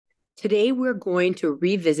Today, we're going to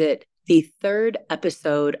revisit the third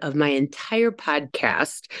episode of my entire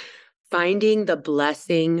podcast, Finding the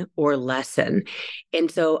Blessing or Lesson. And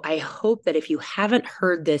so I hope that if you haven't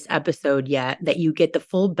heard this episode yet, that you get the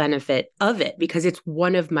full benefit of it because it's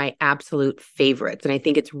one of my absolute favorites. And I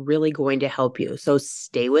think it's really going to help you. So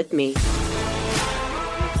stay with me.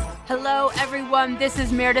 Hello, everyone. This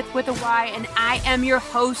is Meredith with a Y, and I am your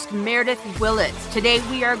host, Meredith Willits. Today,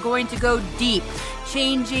 we are going to go deep,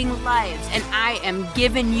 changing lives, and I am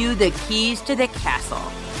giving you the keys to the castle.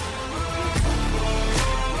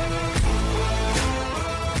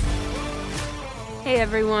 Hey,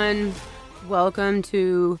 everyone. Welcome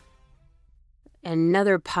to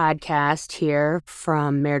another podcast here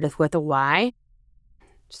from Meredith with a Y.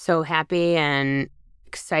 So happy and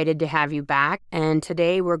excited to have you back. And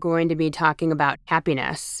today we're going to be talking about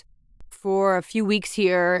happiness. For a few weeks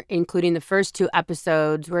here, including the first two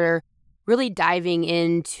episodes, we're really diving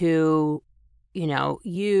into,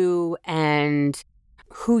 you and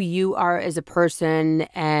who you are as a person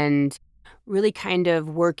and really kind of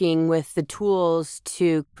working with the tools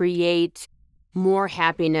to create more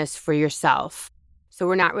happiness for yourself. So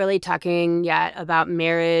we're not really talking yet about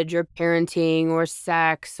marriage or parenting or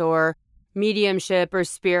sex or mediumship or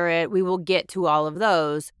spirit. We will get to all of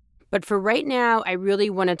those. But for right now, I really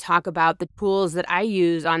want to talk about the tools that I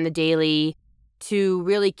use on the daily to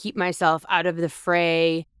really keep myself out of the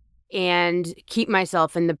fray and keep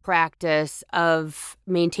myself in the practice of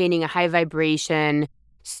maintaining a high vibration,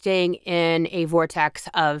 staying in a vortex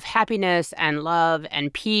of happiness and love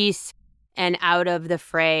and peace, and out of the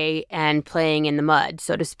fray and playing in the mud,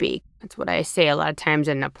 so to speak. That's what I say a lot of times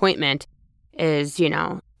in an appointment is,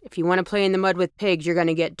 if you want to play in the mud with pigs, you're going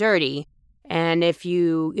to get dirty. And if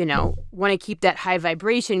you, want to keep that high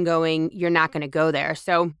vibration going, you're not going to go there.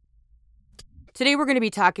 So today we're going to be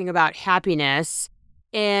talking about happiness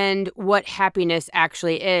and what happiness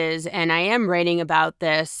actually is. And I am writing about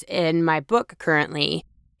this in my book currently.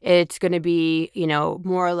 It's going to be,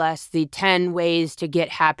 more or less the 10 ways to get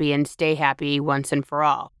happy and stay happy once and for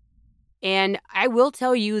all. And I will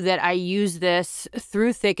tell you that I use this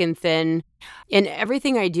through thick and thin in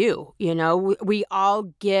everything I do. We all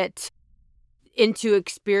get into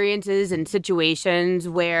experiences and situations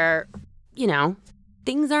where,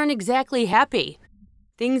 things aren't exactly happy.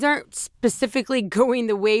 Things aren't specifically going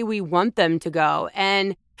the way we want them to go.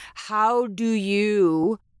 And how do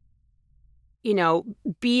you,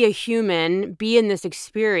 be a human, be in this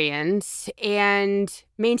experience and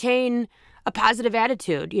maintain a positive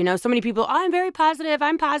attitude? So many people, I'm very positive,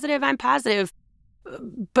 I'm positive, I'm positive.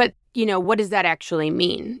 But, what does that actually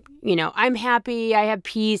mean? I'm happy, I have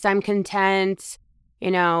peace, I'm content,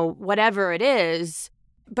 whatever it is.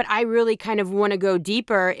 But I really kind of want to go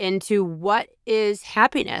deeper into what is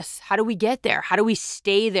happiness? How do we get there? How do we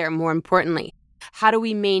stay there, more importantly? How do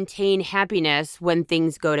we maintain happiness when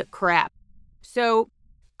things go to crap? So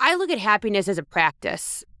I look at happiness as a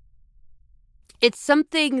practice. It's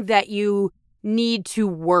something that you need to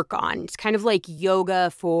work on. It's kind of like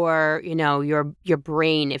yoga for, your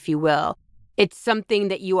brain, if you will. It's something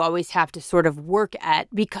that you always have to sort of work at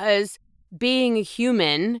because being a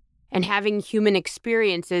human and having human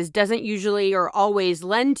experiences doesn't usually or always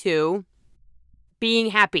lend to being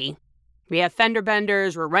happy. We have fender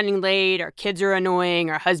benders, we're running late, our kids are annoying,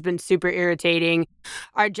 our husband's super irritating,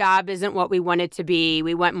 our job isn't what we want it to be,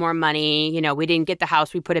 we want more money, we didn't get the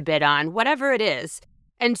house we put a bid on, whatever it is.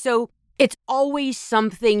 And so it's always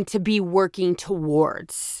something to be working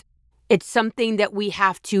towards. It's something that we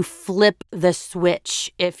have to flip the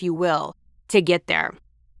switch, if you will, to get there.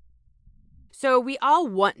 So we all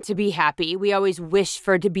want to be happy. We always wish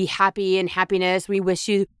for to be happy and happiness. We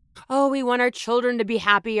want our children to be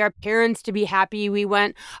happy, our parents to be happy. We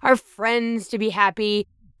want our friends to be happy.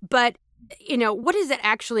 But, what does that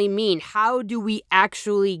actually mean? How do we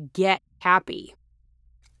actually get happy?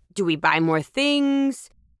 Do we buy more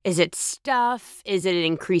things? Is it stuff? Is it an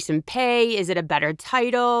increase in pay? Is it a better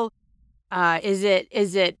title? Is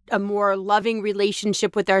it a more loving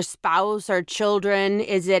relationship with our spouse, our children?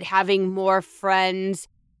 Is it having more friends?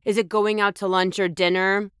 Is it going out to lunch or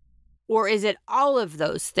dinner? Or is it all of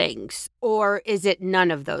those things? Or is it none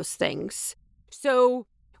of those things? So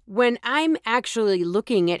when I'm actually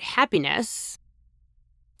looking at happiness,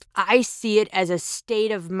 I see it as a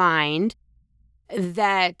state of mind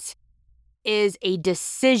that is a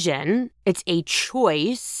decision. It's a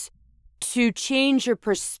choice to change your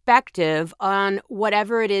perspective on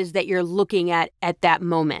whatever it is that you're looking at that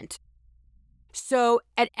moment. So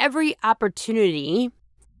at every opportunity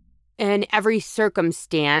in every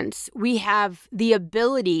circumstance, we have the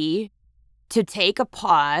ability to take a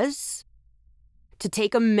pause, to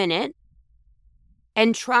take a minute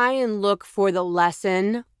and try and look for the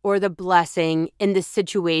lesson or the blessing in the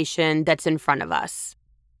situation that's in front of us.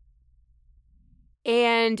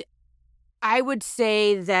 And I would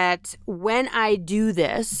say that when I do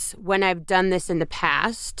this, when I've done this in the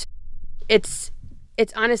past, it's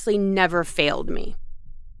honestly never failed me.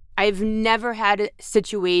 I've never had a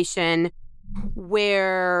situation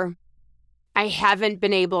where I haven't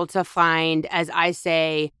been able to find, as I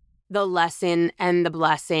say, the lesson and the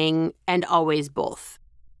blessing, and always both.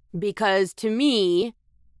 Because to me,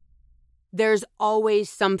 there's always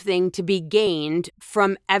something to be gained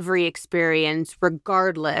from every experience,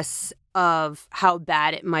 regardless of how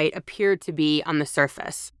bad it might appear to be on the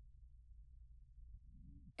surface.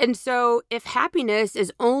 And so if happiness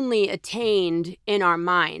is only attained in our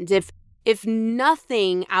minds, if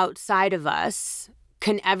nothing outside of us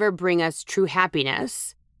can ever bring us true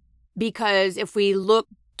happiness, because if we look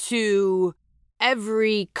to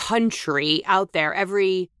every country out there,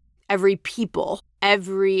 every people,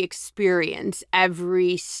 every experience,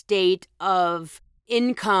 every state of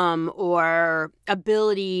income or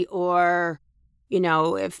ability, or,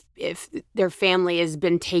 if their family has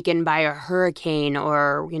been taken by a hurricane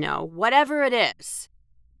or, whatever it is,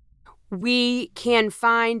 we can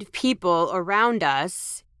find people around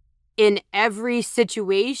us in every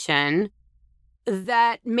situation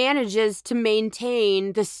that manages to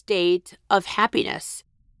maintain the state of happiness.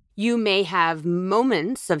 You may have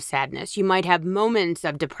moments of sadness. You might have moments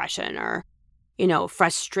of depression or,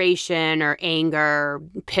 frustration or anger,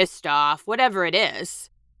 pissed off, whatever it is.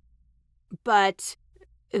 But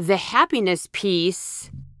the happiness piece,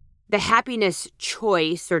 the happiness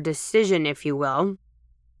choice or decision, if you will,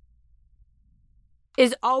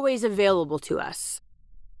 is always available to us.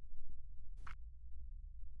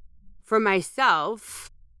 For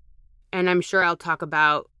myself, and I'm sure I'll talk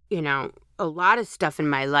about, a lot of stuff in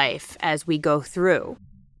my life as we go through.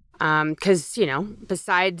 Because,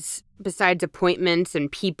 besides appointments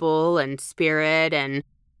and people and spirit and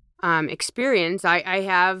experience, I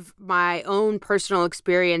have my own personal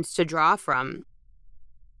experience to draw from.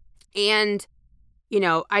 And,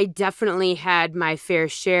 I definitely had my fair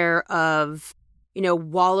share of,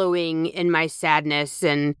 wallowing in my sadness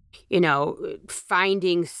and,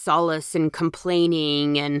 finding solace and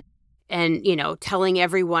complaining and telling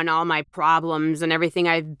everyone all my problems and everything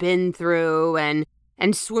I've been through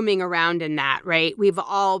and swimming around in that, right? We've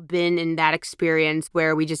all been in that experience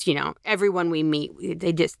where we just, everyone we meet,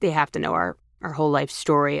 they have to know our whole life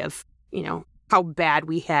story of, how bad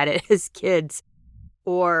we had it as kids,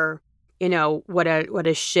 or, what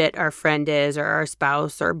a shit our friend is, or our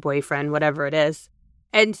spouse or boyfriend, whatever it is.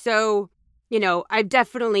 And so, I've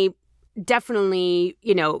definitely,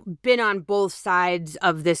 been on both sides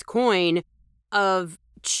of this coin of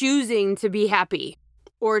choosing to be happy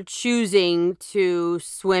or choosing to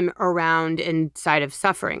swim around inside of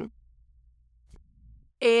suffering.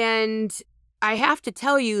 And I have to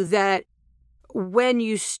tell you that when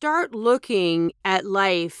you start looking at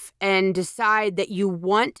life and decide that you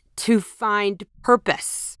want to find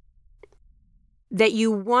purpose, that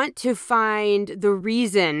you want to find the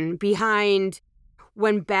reason behind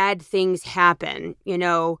when bad things happen,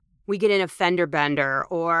 we get in a fender bender,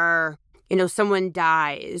 or, someone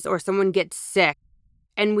dies, or someone gets sick,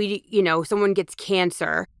 and someone gets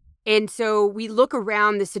cancer. And so we look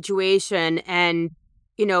around the situation and,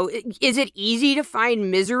 is it easy to find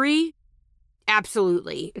misery?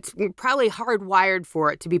 Absolutely. It's probably hardwired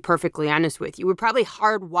for it, to be perfectly honest with you. We're probably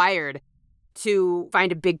hardwired to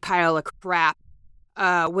find a big pile of crap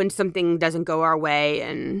when something doesn't go our way,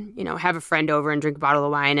 and, have a friend over and drink a bottle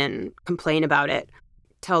of wine and complain about it,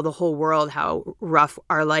 tell the whole world how rough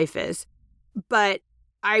our life is. But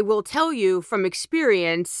I will tell you from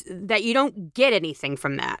experience that you don't get anything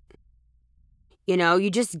from that. You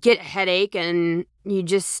just get a headache and you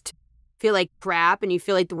just feel like crap, and you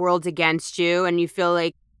feel like the world's against you, and you feel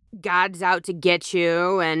like God's out to get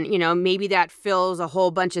you. And, maybe that fills a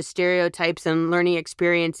whole bunch of stereotypes and learning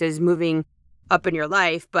experiences moving up in your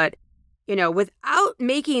life. But, without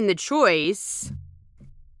making the choice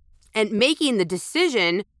and making the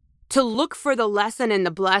decision to look for the lesson and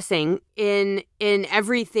the blessing in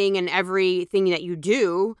everything and everything that you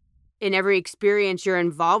do, in every experience you're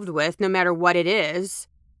involved with, no matter what it is,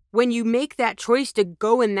 when you make that choice to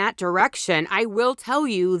go in that direction, I will tell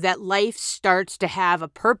you that life starts to have a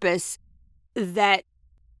purpose that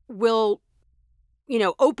will,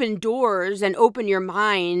 open doors and open your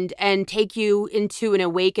mind and take you into an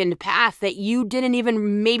awakened path that you didn't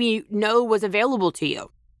even maybe know was available to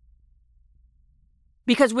you.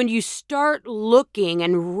 Because when you start looking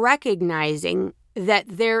and recognizing that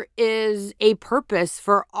there is a purpose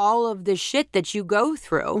for all of the shit that you go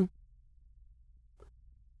through.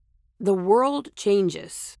 The world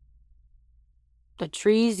changes. The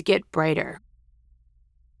trees get brighter.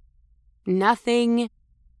 Nothing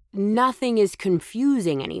is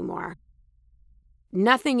confusing anymore.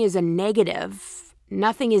 Nothing is a negative.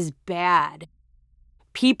 Nothing is bad.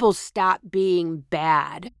 People stop being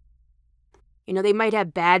bad. They might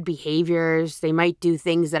have bad behaviors. They might do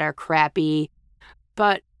things that are crappy.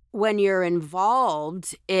 But when you're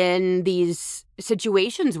involved in these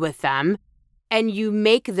situations with them and you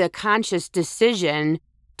make the conscious decision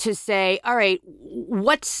to say, all right,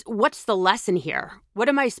 what's the lesson here? What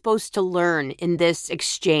am I supposed to learn in this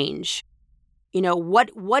exchange?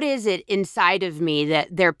 What is it inside of me that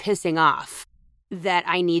they're pissing off that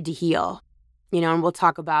I need to heal? And we'll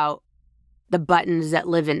talk about the buttons that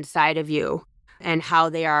live inside of you and how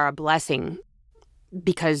they are a blessing,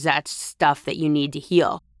 because that's stuff that you need to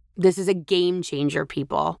heal. This is a game changer,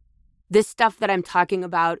 people. This stuff that I'm talking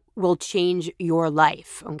about will change your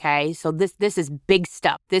life, okay? So this is big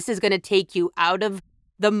stuff. This is going to take you out of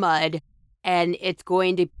the mud, and it's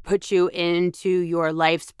going to put you into your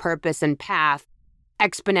life's purpose and path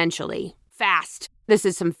exponentially, fast. This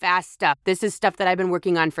is some fast stuff. This is stuff that I've been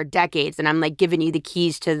working on for decades, and I'm like giving you the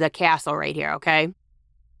keys to the castle right here, okay?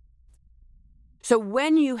 So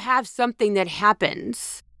when you have something that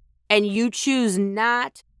happens and you choose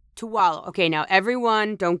not to wallow, okay, now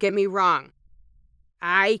everyone, don't get me wrong.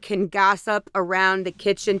 I can gossip around the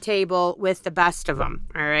kitchen table with the best of them,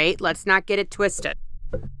 all right? Let's not get it twisted.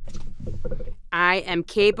 I am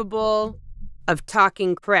capable of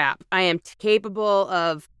talking crap. I am capable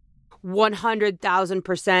of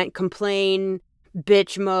 100,000% complain,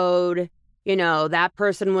 bitch mode. That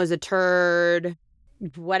person was a turd.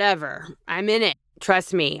 Whatever. I'm in it.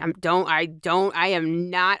 Trust me. I am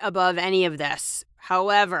not above any of this.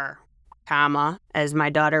 However, as my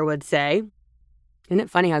daughter would say. Isn't it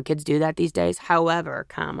funny how kids do that these days? However,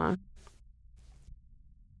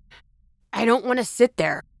 I don't want to sit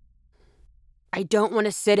there. I don't want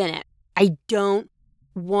to sit in it. I don't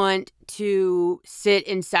want to sit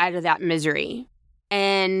inside of that misery.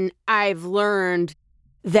 And I've learned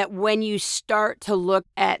that when you start to look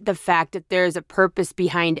at the fact that there's a purpose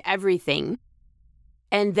behind everything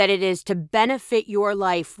and that it is to benefit your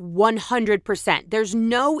life 100%, there's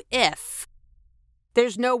no if.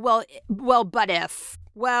 There's no, but if.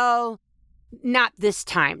 Well, not this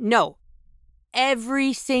time. No.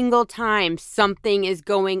 Every single time something is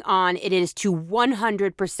going on, it is to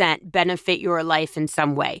 100% benefit your life in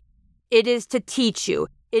some way. It is to teach you.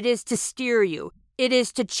 It is to steer you. It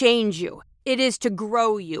is to change you. It is to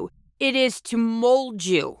grow you. It is to mold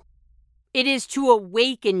you. It is to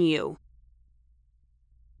awaken you.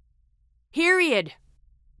 Period.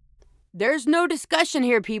 There's no discussion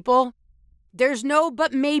here, people. There's no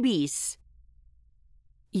but maybes.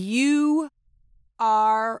 You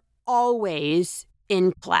are always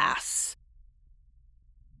in class.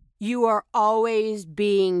 You are always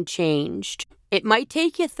being changed. It might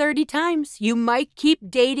take you 30 times. You might keep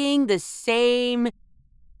dating the same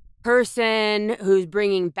person who's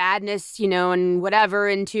bringing badness, and whatever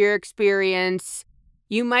into your experience.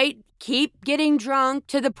 You might keep getting drunk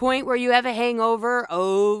to the point where you have a hangover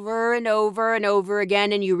over and over and over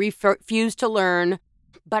again and you refuse to learn.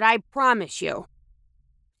 But I promise you,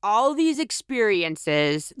 all these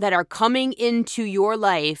experiences that are coming into your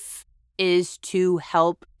life is to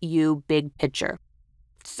help you big picture.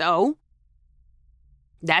 So,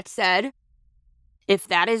 that said, if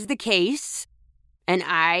that is the case, and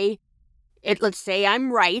let's say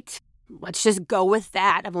I'm right, let's just go with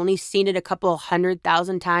that. I've only seen it a couple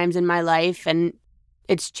 100,000 times in my life, and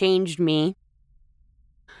it's changed me.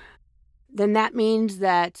 Then that means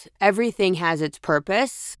that everything has its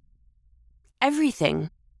purpose. Everything.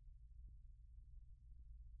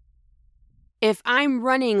 If I'm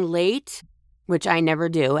running late, which I never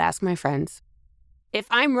do, ask my friends. If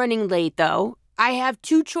I'm running late, though, I have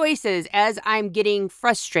two choices as I'm getting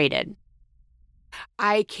frustrated.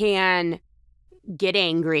 I can get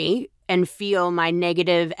angry and feel my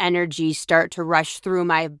negative energy start to rush through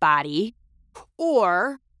my body,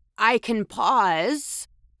 or I can pause.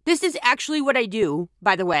 This is actually what I do,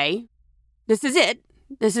 by the way. This is it.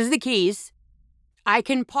 This is the keys. I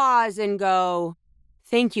can pause and go,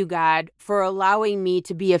 thank you, God, for allowing me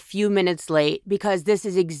to be a few minutes late, because this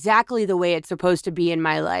is exactly the way it's supposed to be in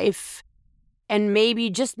my life. And maybe,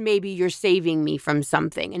 just maybe, you're saving me from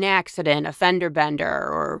something, an accident, a fender bender,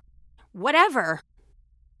 or whatever.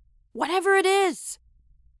 Whatever it is.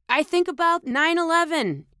 I think about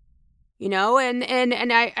 9/11. and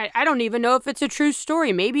I don't even know if it's a true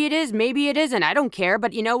story. Maybe it is, maybe it isn't. I don't care.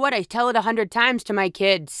 But you know what? I tell it 100 times to my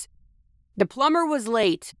kids. The plumber was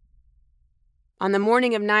late on the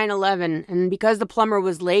morning of 9/11, and because the plumber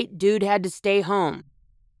was late, dude had to stay home.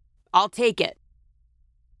 I'll take it.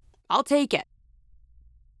 I'll take it.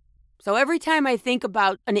 So every time I think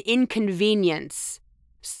about an inconvenience,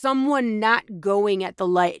 someone not going at the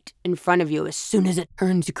light in front of you as soon as it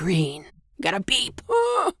turns green, gotta beep.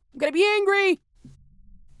 Gotta be angry.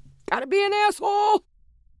 Gotta be an asshole.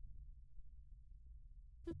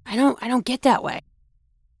 I don't get that way.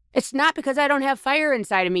 It's not because I don't have fire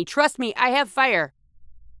inside of me. Trust me, I have fire.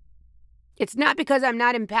 It's not because I'm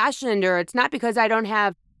not impassioned, or it's not because I don't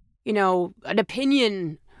have, an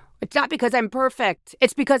opinion. It's not because I'm perfect.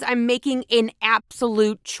 It's because I'm making an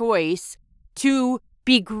absolute choice to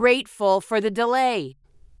be grateful for the delay.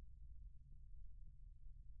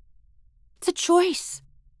 It's a choice.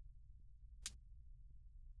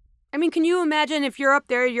 I mean, can you imagine if you're up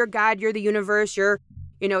there, you're God, you're the universe, you're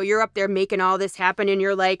up there making all this happen, and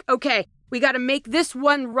you're like, okay, we got to make this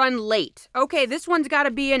one run late. Okay, this one's got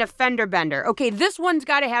to be in a fender bender. Okay, this one's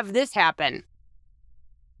got to have this happen.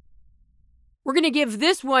 We're going to give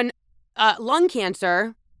this one lung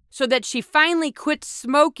cancer so that she finally quits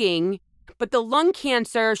smoking, but the lung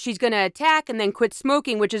cancer she's going to attack and then quit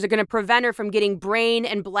smoking, which is going to prevent her from getting brain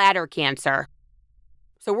and bladder cancer.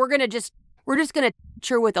 So we're just going to touch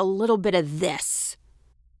her with a little bit of this.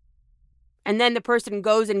 And then the person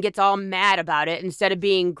goes and gets all mad about it instead of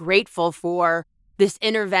being grateful for this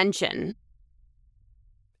intervention.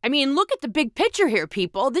 I mean, look at the big picture here,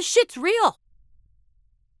 people. This shit's real.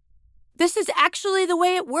 This is actually the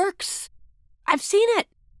way it works. I've seen it.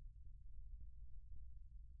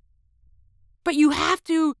 But you have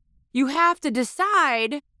to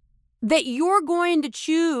decide that you're going to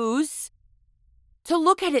choose to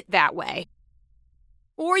look at it that way.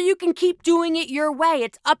 Or you can keep doing it your way.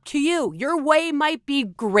 It's up to you. Your way might be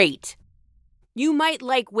great. You might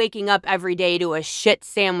like waking up every day to a shit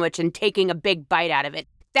sandwich and taking a big bite out of it.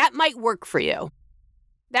 That might work for you.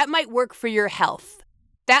 That might work for your health.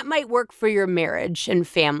 That might work for your marriage and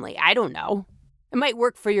family. I don't know. It might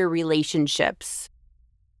work for your relationships.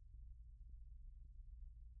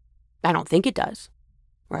 I don't think it does,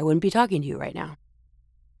 or I wouldn't be talking to you right now.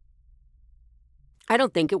 I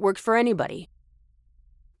don't think it worked for anybody.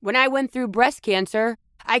 When I went through breast cancer,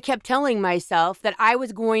 I kept telling myself that I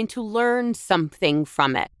was going to learn something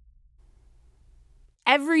from it.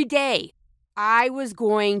 Every day, I was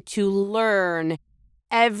going to learn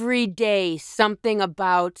every day something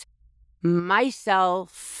about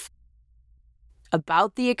myself,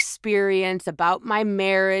 about the experience, about my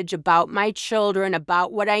marriage, about my children,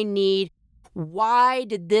 about what I need. Why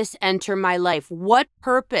did this enter my life? What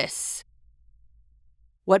purpose?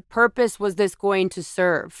 What purpose was this going to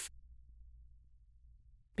serve?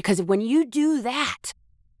 Because when you do that,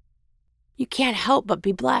 you can't help but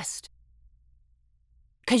be blessed.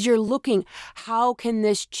 Because you're looking, how can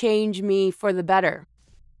this change me for the better?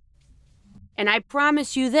 And I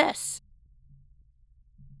promise you this,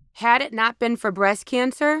 had it not been for breast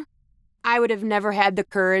cancer, I would have never had the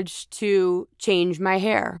courage to change my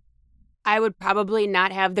hair. I would probably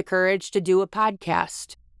not have the courage to do a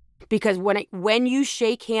podcast. Because when you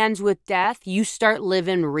shake hands with death, you start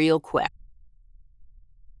living real quick.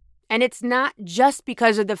 And it's not just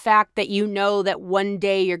because of the fact that you know that one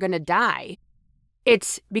day you're going to die.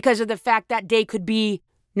 It's because of the fact that day could be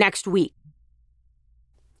next week.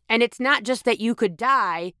 And it's not just that you could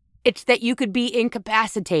die, it's that you could be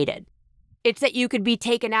incapacitated. It's that you could be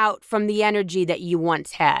taken out from the energy that you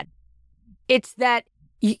once had. It's that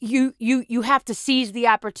you have to seize the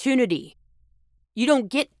opportunity. You don't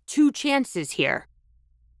get two chances here.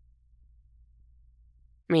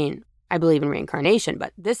 I mean, I believe in reincarnation,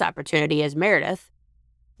 but this opportunity is Meredith.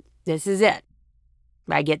 This is it.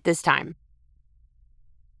 I get this time.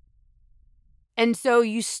 And so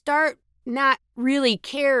you start not really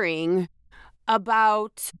caring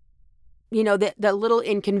about, the little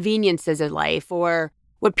inconveniences of life, or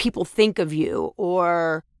what people think of you,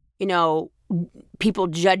 or, people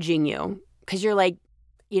judging you. Because you're like,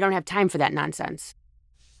 you don't have time for that nonsense.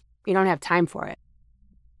 You don't have time for it.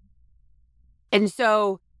 And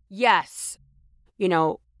so, yes,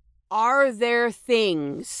 are there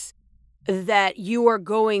things that you are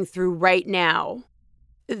going through right now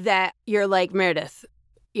that you're like, Meredith,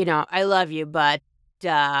 I love you, but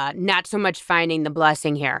not so much finding the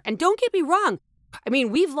blessing here. And don't get me wrong. I mean,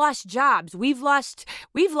 we've lost jobs. We've lost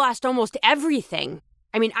almost everything.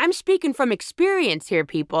 I mean, I'm speaking from experience here,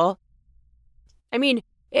 people. I mean,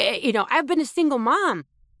 I've been a single mom.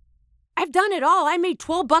 I've done it all. I made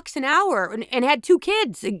 $12 an hour and had 2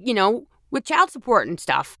 kids, with child support and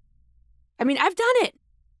stuff. I mean, I've done it.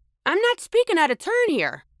 I'm not speaking out of turn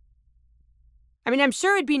here. I mean, I'm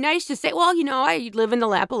sure it'd be nice to say, well, I live in the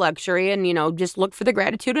lap of luxury and, just look for the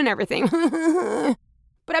gratitude and everything.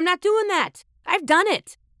 But I'm not doing that. I've done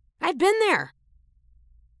it. I've been there.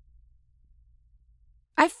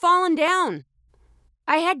 I've fallen down.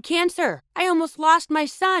 I had cancer. I almost lost my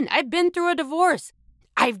son. I've been through a divorce.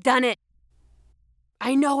 I've done it.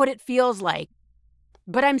 I know what it feels like.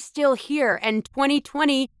 But I'm still here. And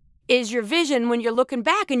 2020 is your vision when you're looking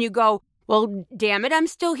back and you go, well, damn it, I'm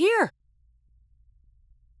still here.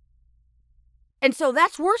 And so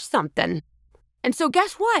that's worth something. And so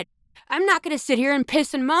guess what? I'm not going to sit here and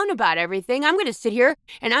piss and moan about everything. I'm going to sit here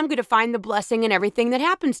and I'm going to find the blessing in everything that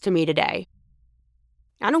happens to me today.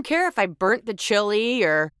 I don't care if I burnt the chili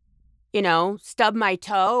or, stubbed my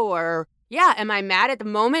toe or, am I mad at the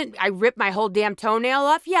moment? I ripped my whole damn toenail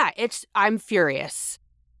off? Yeah, I'm furious.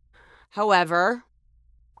 However,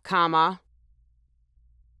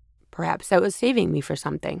 perhaps that was saving me for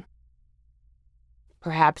something.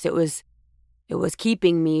 Perhaps it was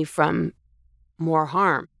keeping me from more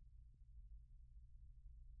harm.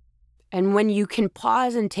 And when you can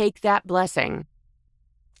pause and take that blessing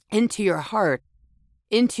into your heart,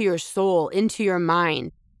 into your soul, into your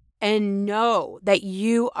mind, and know that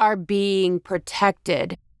you are being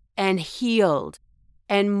protected and healed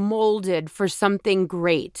and molded for something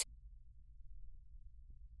great,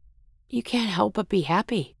 you can't help but be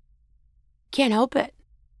happy. Can't help it.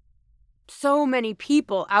 So many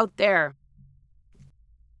people out there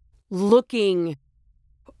looking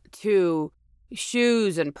to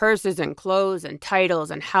shoes and purses and clothes and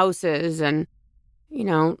titles and houses and,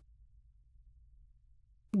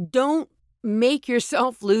 don't make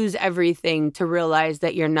yourself lose everything to realize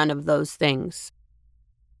that you're none of those things.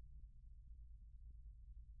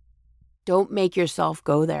 Don't make yourself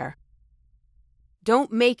go there.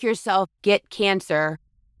 Don't make yourself get cancer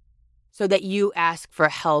so that you ask for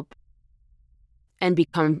help and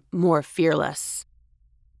become more fearless.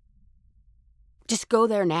 Just go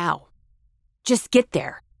there now. Just get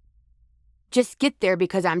there. Just get there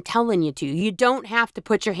because I'm telling you to. You don't have to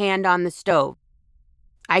put your hand on the stove.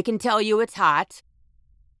 I can tell you it's hot.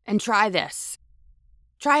 And try this.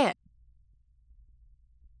 Try it.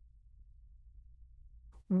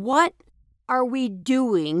 What are we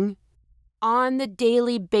doing on the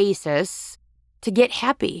daily basis to get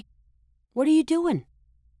happy? What are you doing?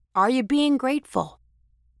 Are you being grateful?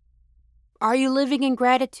 Are you living in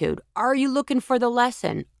gratitude? Are you looking for the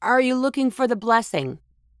lesson? Are you looking for the blessing?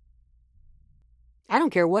 I don't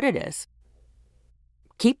care what it is.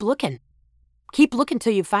 Keep looking. Keep looking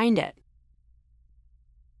till you find it.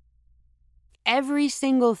 Every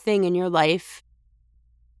single thing in your life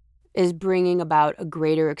is bringing about a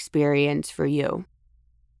greater experience for you.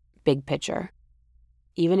 Big picture.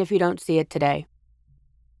 Even if you don't see it today.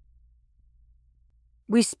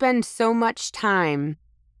 We spend so much time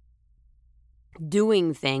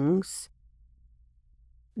doing things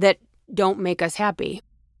that don't make us happy.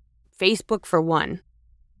 Facebook, for one.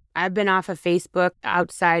 I've been off of Facebook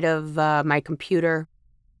outside of my computer,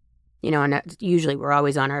 and usually we're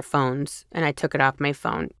always on our phones, and I took it off my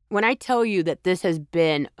phone. When I tell you that this has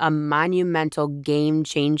been a monumental game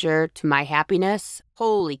changer to my happiness,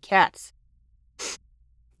 holy cats.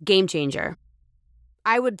 Game changer.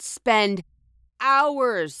 I would spend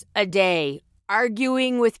hours a day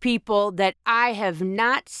arguing with people that I have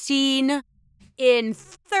not seen in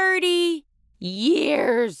 30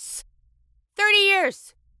 years. 30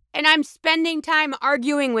 years. And I'm spending time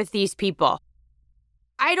arguing with these people.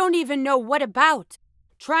 I don't even know what about.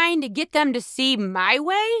 Trying to get them to see my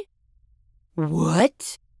way?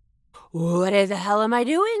 What? What the hell am I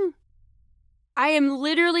doing? I am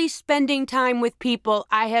literally spending time with people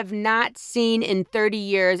I have not seen in 30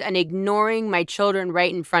 years and ignoring my children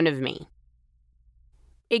right in front of me.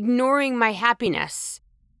 Ignoring my happiness.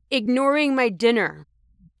 Ignoring my dinner.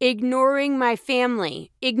 Ignoring my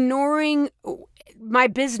family. Ignoring my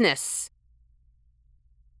business.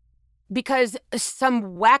 Because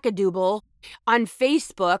some wackadoodle on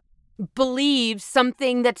Facebook believes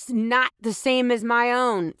something that's not the same as my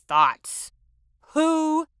own thoughts.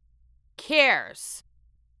 Who cares?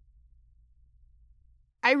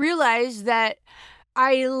 I realized that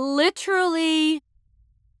I literally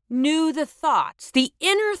knew the thoughts, the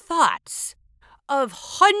inner thoughts of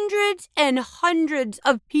hundreds and hundreds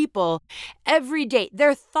of people every day.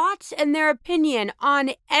 Their thoughts and their opinion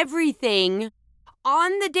on everything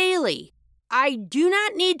on the daily. I do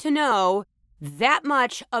not need to know that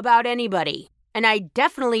much about anybody. And I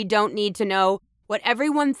definitely don't need to know what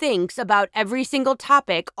everyone thinks about every single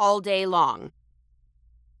topic all day long.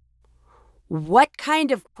 What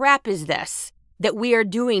kind of crap is this that we are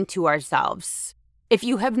doing to ourselves? If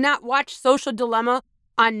you have not watched Social Dilemma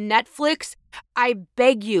on Netflix, I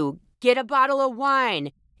beg you, get a bottle of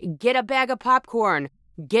wine, get a bag of popcorn,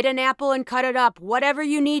 get an apple and cut it up, whatever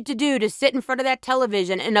you need to do to sit in front of that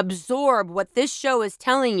television and absorb what this show is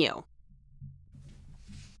telling you.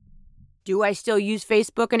 Do I still use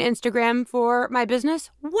Facebook and Instagram for my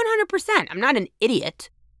business? 100%. I'm not an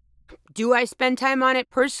idiot. Do I spend time on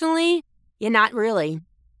it personally? Yeah, not really.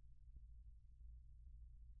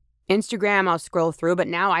 Instagram, I'll scroll through, but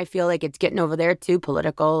now I feel like it's getting over there too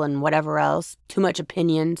political and whatever else. Too much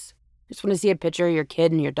opinions. Just want to see a picture of your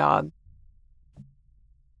kid and your dog.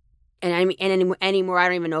 And anymore, I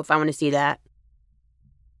don't even know if I want to see that.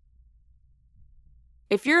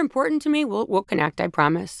 If you're important to me, we'll connect, I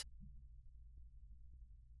promise.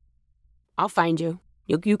 I'll find you.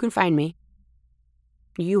 You can find me.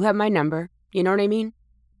 You have my number. You know what I mean?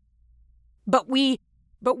 But we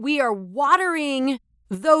are watering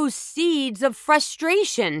those seeds of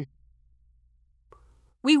frustration.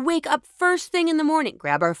 We wake up first thing in the morning,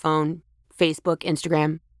 grab our phone, Facebook,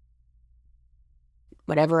 Instagram,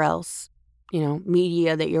 whatever else,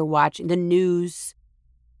 media that you're watching, the news.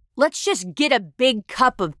 Let's just get a big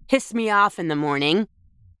cup of piss me off in the morning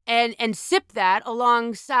and sip that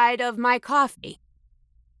alongside of my coffee.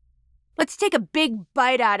 Let's take a big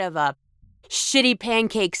bite out of a shitty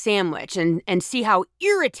pancake sandwich and see how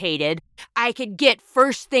irritated I could get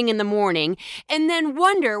first thing in the morning and then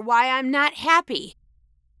wonder why I'm not happy.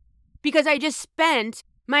 Because I just spent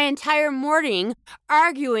my entire morning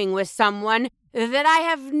arguing with someone that I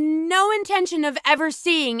have no intention of ever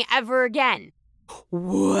seeing ever again.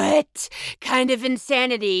 What kind of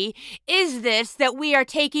insanity is this that we are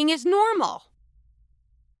taking as normal?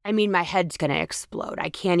 I mean, my head's going to explode. I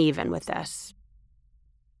can't even with this.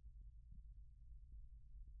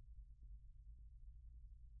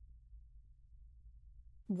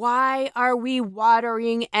 Why are we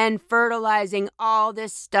watering and fertilizing all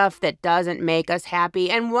this stuff that doesn't make us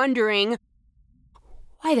happy and wondering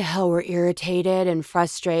why the hell we're irritated and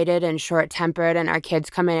frustrated and short-tempered and our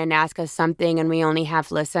kids come in and ask us something and we only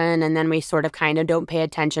half listen and then we sort of kind of don't pay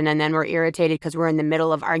attention and then we're irritated because we're in the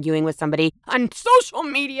middle of arguing with somebody on social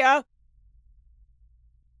media?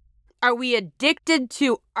 Are we addicted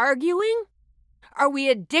to arguing? Are we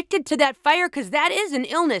addicted to that fire? Because that is an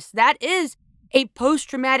illness. That is a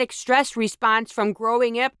post-traumatic stress response from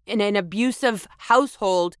growing up in an abusive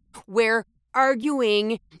household where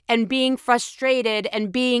arguing and being frustrated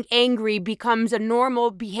and being angry becomes a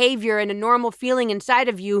normal behavior and a normal feeling inside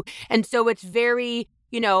of you. And so it's very,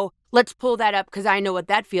 let's pull that up because I know what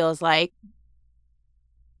that feels like.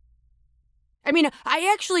 I mean,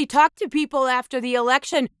 I actually talked to people after the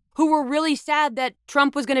election who were really sad that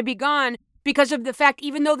Trump was going to be gone because of the fact,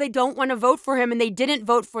 even though they don't want to vote for him and they didn't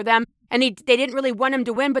vote for them and they didn't really want him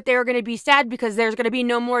to win, but they were going to be sad because there's going to be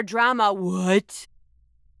no more drama. What?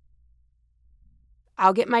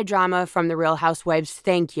 I'll get my drama from the Real Housewives.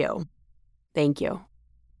 Thank you.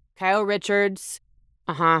 Kyle Richards.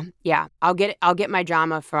 Yeah. I'll get my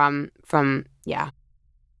drama from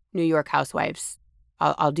New York Housewives.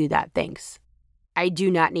 I'll do that. Thanks. I do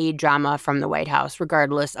not need drama from the White House,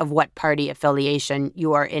 regardless of what party affiliation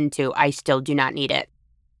you are into. I still do not need it.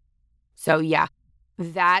 So yeah,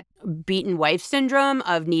 that beaten wife syndrome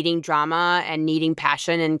of needing drama and needing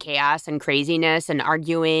passion and chaos and craziness and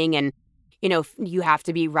arguing and you have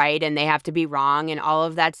to be right and they have to be wrong and all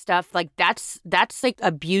of that stuff. Like that's like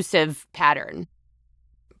abusive pattern.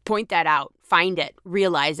 Point that out, find it,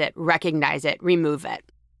 realize it, recognize it, remove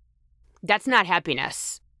it. That's not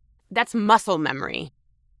happiness. That's muscle memory,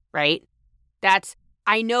 right? That's,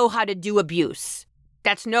 I know how to do abuse.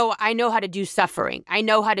 I know how to do suffering. I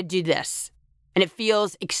know how to do this. And it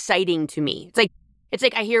feels exciting to me. It's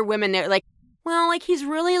like I hear women, they're like, well, like he's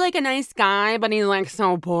really like a nice guy, but he's like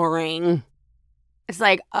so boring. It's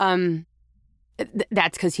like,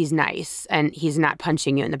 that's because he's nice and he's not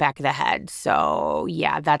punching you in the back of the head. So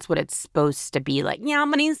yeah, that's what it's supposed to be like. Yeah,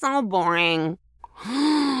 but he's so boring.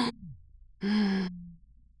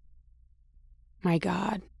 My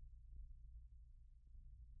God.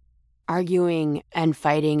 Arguing and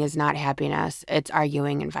fighting is not happiness. It's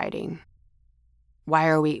arguing and fighting. Why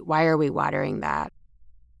are we watering that?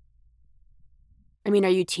 I mean, are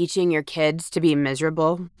you teaching your kids to be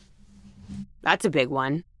miserable? That's a big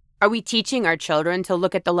one. Are we teaching our children to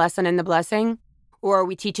look at the lesson and the blessing? Or are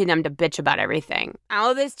we teaching them to bitch about everything?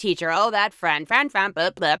 Oh, this teacher, oh, that friend, blah,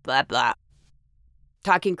 blah, blah, blah.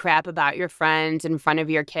 Talking crap about your friends in front of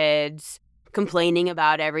your kids. complaining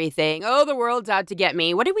about everything. Oh, the world's out to get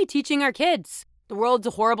me. What are we teaching our kids? The world's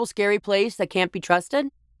a horrible, scary place that can't be trusted?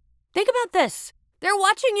 Think about this. They're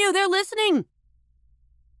watching you. They're listening.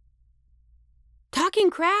 Talking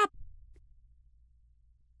crap.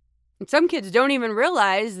 And some kids don't even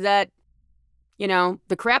realize that,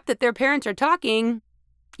 the crap that their parents are talking,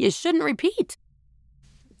 you shouldn't repeat.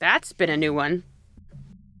 That's been a new one.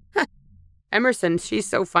 Emerson, she's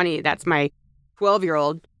so funny. That's my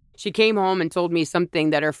 12-year-old. She came home and told me something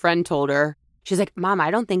that her friend told her. She's like, Mom,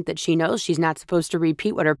 I don't think that she knows she's not supposed to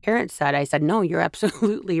repeat what her parents said. I said, no, you're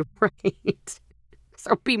absolutely right.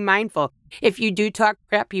 So be mindful. If you do talk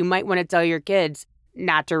crap, you might want to tell your kids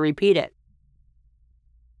not to repeat it.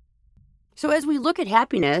 So as we look at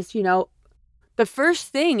happiness, the first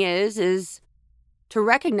thing is to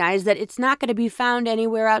recognize that it's not going to be found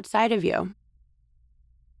anywhere outside of you.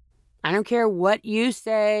 I don't care what you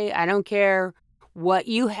say. I don't care what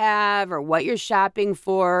you have or what you're shopping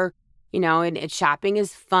for. And shopping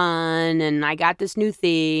is fun, and I got this new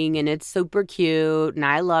thing, and it's super cute, and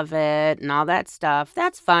I love it, and all that stuff.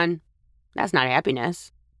 That's fun. That's not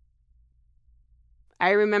happiness. I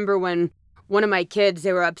remember when one of my kids,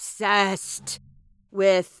 they were obsessed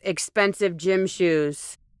with expensive gym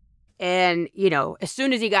shoes. And, as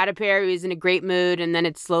soon as he got a pair, he was in a great mood, and then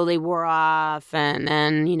it slowly wore off, and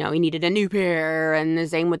then, he needed a new pair, and the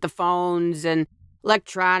same with the phones and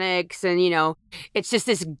electronics, and, it's just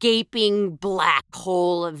this gaping black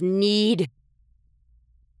hole of need.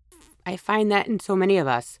 I find that in so many of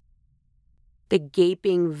us. The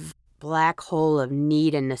gaping black hole of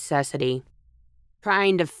need and necessity,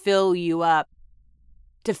 trying to fill you up,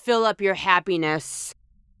 to fill up your happiness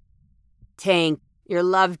tank, your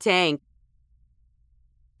love tank.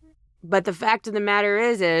 But the fact of the matter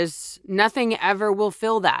is nothing ever will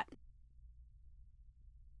fill that.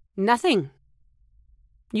 Nothing.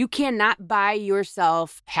 You cannot buy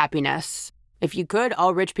yourself happiness. If you could,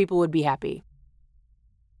 all rich people would be happy.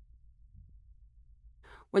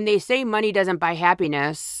 When they say money doesn't buy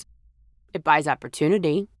happiness, it buys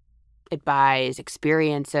opportunity. It buys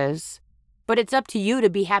experiences. But it's up to you to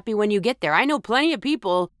be happy when you get there. I know plenty of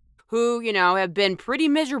people who, have been pretty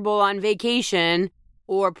miserable on vacation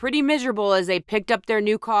or pretty miserable as they picked up their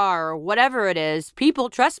new car or whatever it is. People,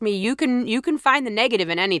 trust me, you can find the negative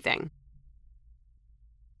in anything.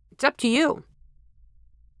 It's up to you.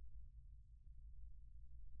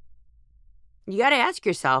 You got to ask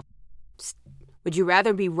yourself, would you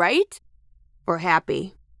rather be right or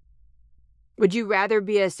happy? Would you rather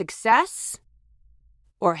be a success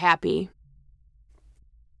or happy?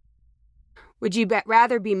 Would you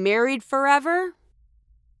rather be married forever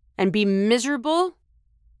and be miserable?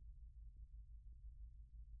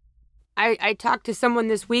 I talked to someone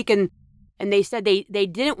this week and they said they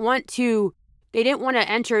didn't want to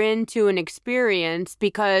enter into an experience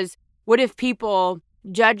because what if people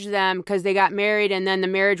judge them because they got married and then the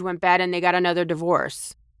marriage went bad and they got another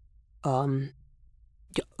divorce? Who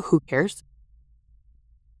cares?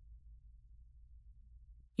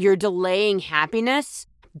 You're delaying happiness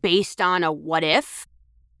based on a what if?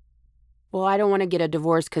 Well, I don't want to get a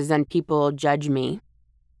divorce because then people will judge me.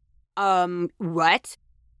 What?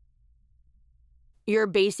 You're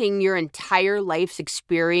basing your entire life's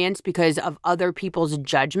experience because of other people's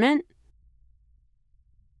judgment?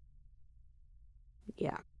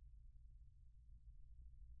 Yeah.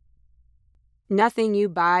 Nothing you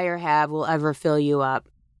buy or have will ever fill you up.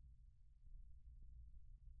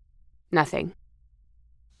 Nothing.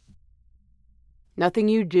 Nothing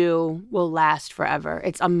you do will last forever.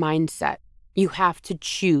 It's a mindset. You have to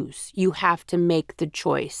choose. You have to make the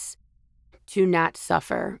choice to not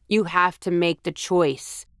suffer. You have to make the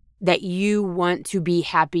choice that you want to be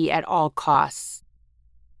happy at all costs.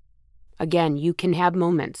 Again, you can have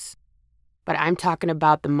moments, but I'm talking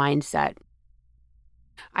about the mindset.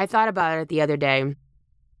 I thought about it the other day.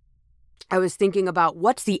 I was thinking about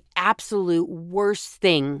what's the absolute worst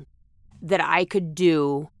thing that I could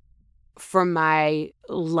do for my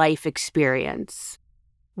life experience.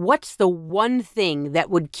 What's the one thing that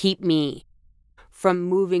would keep me from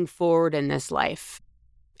moving forward in this life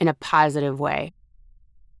in a positive way?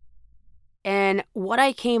 And what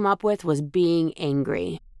I came up with was being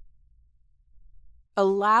angry.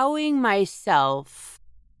 Allowing myself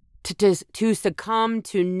to succumb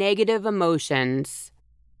to negative emotions,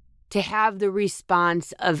 to have the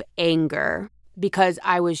response of anger, because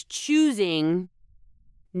I was choosing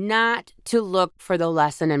not to look for the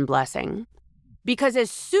lesson and blessing. Because as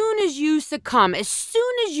soon as you succumb, as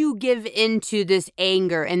soon as you give into this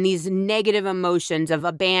anger and these negative emotions of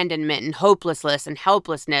abandonment and hopelessness and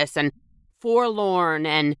helplessness and forlorn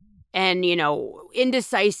and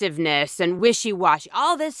indecisiveness and wishy-washy,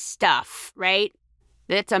 all this stuff, right?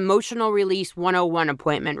 That's emotional release 101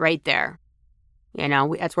 appointment right there.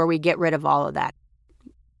 That's where we get rid of all of that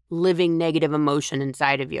living negative emotion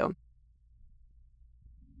inside of you.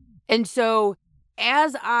 And so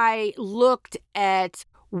as I looked at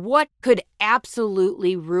what could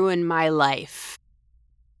absolutely ruin my life,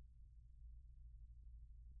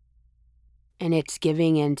 and it's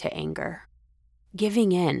giving in to anger.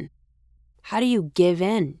 Giving in. How do you give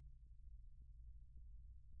in?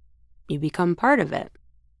 You become part of it.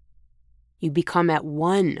 You become at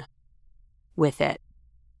one with it.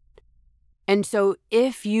 And so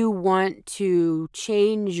if you want to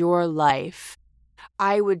change your life,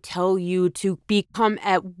 I would tell you to become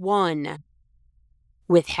at one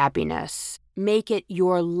with happiness. Make it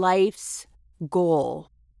your life's goal.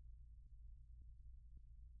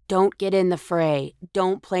 Don't get in the fray.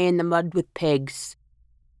 Don't play in the mud with pigs.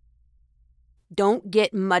 Don't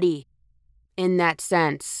get muddy in that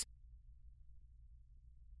sense.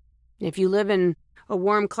 If you live in a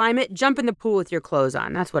warm climate, jump in the pool with your clothes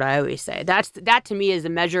on. That's what I always say. That to me is a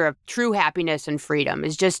measure of true happiness and freedom,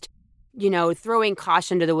 is just, throwing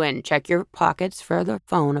caution to the wind. Check your pockets for the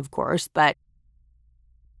phone, of course, but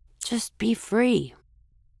just be free.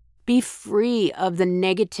 Be free of the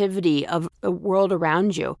negativity of the world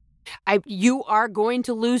around you. You are going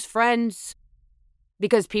to lose friends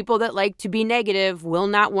because people that like to be negative will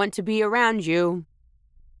not want to be around you.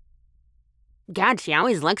 God, she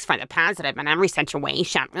always looks for the positive in every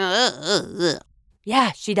situation.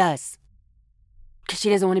 Yeah, she does. Because she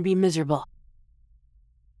doesn't want to be miserable.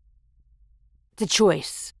 It's a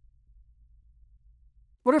choice.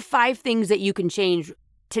 What are 5 things that you can change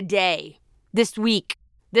today, this week,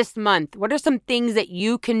 this month? What are some things that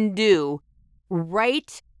you can do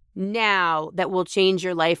right now that will change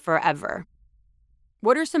your life forever?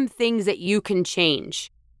 What are some things that you can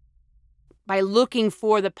change by looking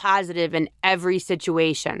for the positive in every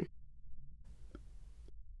situation?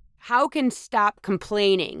 How can stop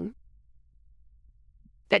complaining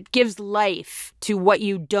that gives life to what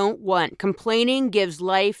you don't want? Complaining gives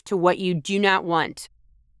life to what you do not want.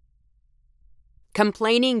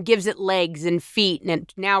 Complaining gives it legs and feet, and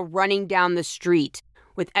it's now running down the street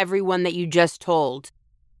with everyone that you just told.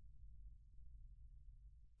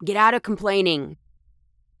 Get out of complaining.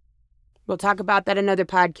 We'll talk about that in another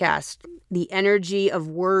podcast. The energy of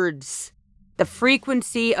words, the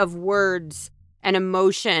frequency of words and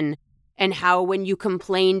emotion, and how when you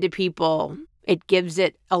complain to people, it gives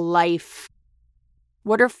it a life.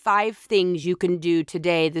 What are 5 things you can do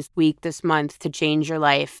today, this week, this month to change your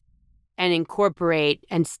life and incorporate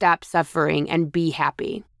and stop suffering and be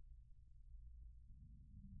happy?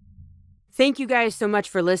 Thank you guys so much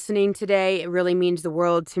for listening today. It really means the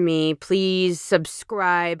world to me. Please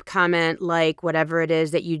subscribe, comment, like, whatever it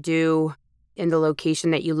is that you do in the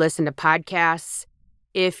location that you listen to podcasts.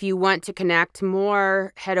 If you want to connect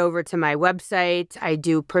more, head over to my website. I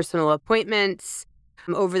do personal appointments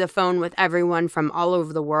over the phone with everyone from all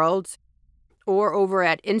over the world, or over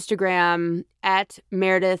at Instagram at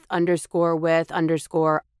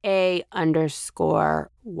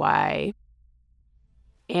Meredith_with_A_Y.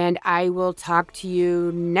 And I will talk to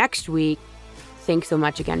you next week. Thanks so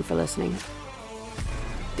much again for listening.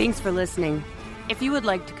 Thanks for listening. If you would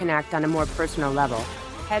like to connect on a more personal level,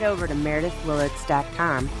 head over to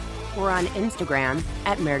meredithwillits.com or on Instagram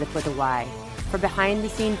at meredithwithAY for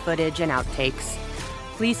behind-the-scene footage and outtakes.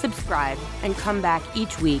 Please subscribe and come back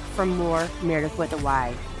each week for more Meredith with a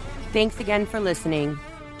Y. Thanks again for listening.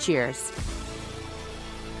 Cheers.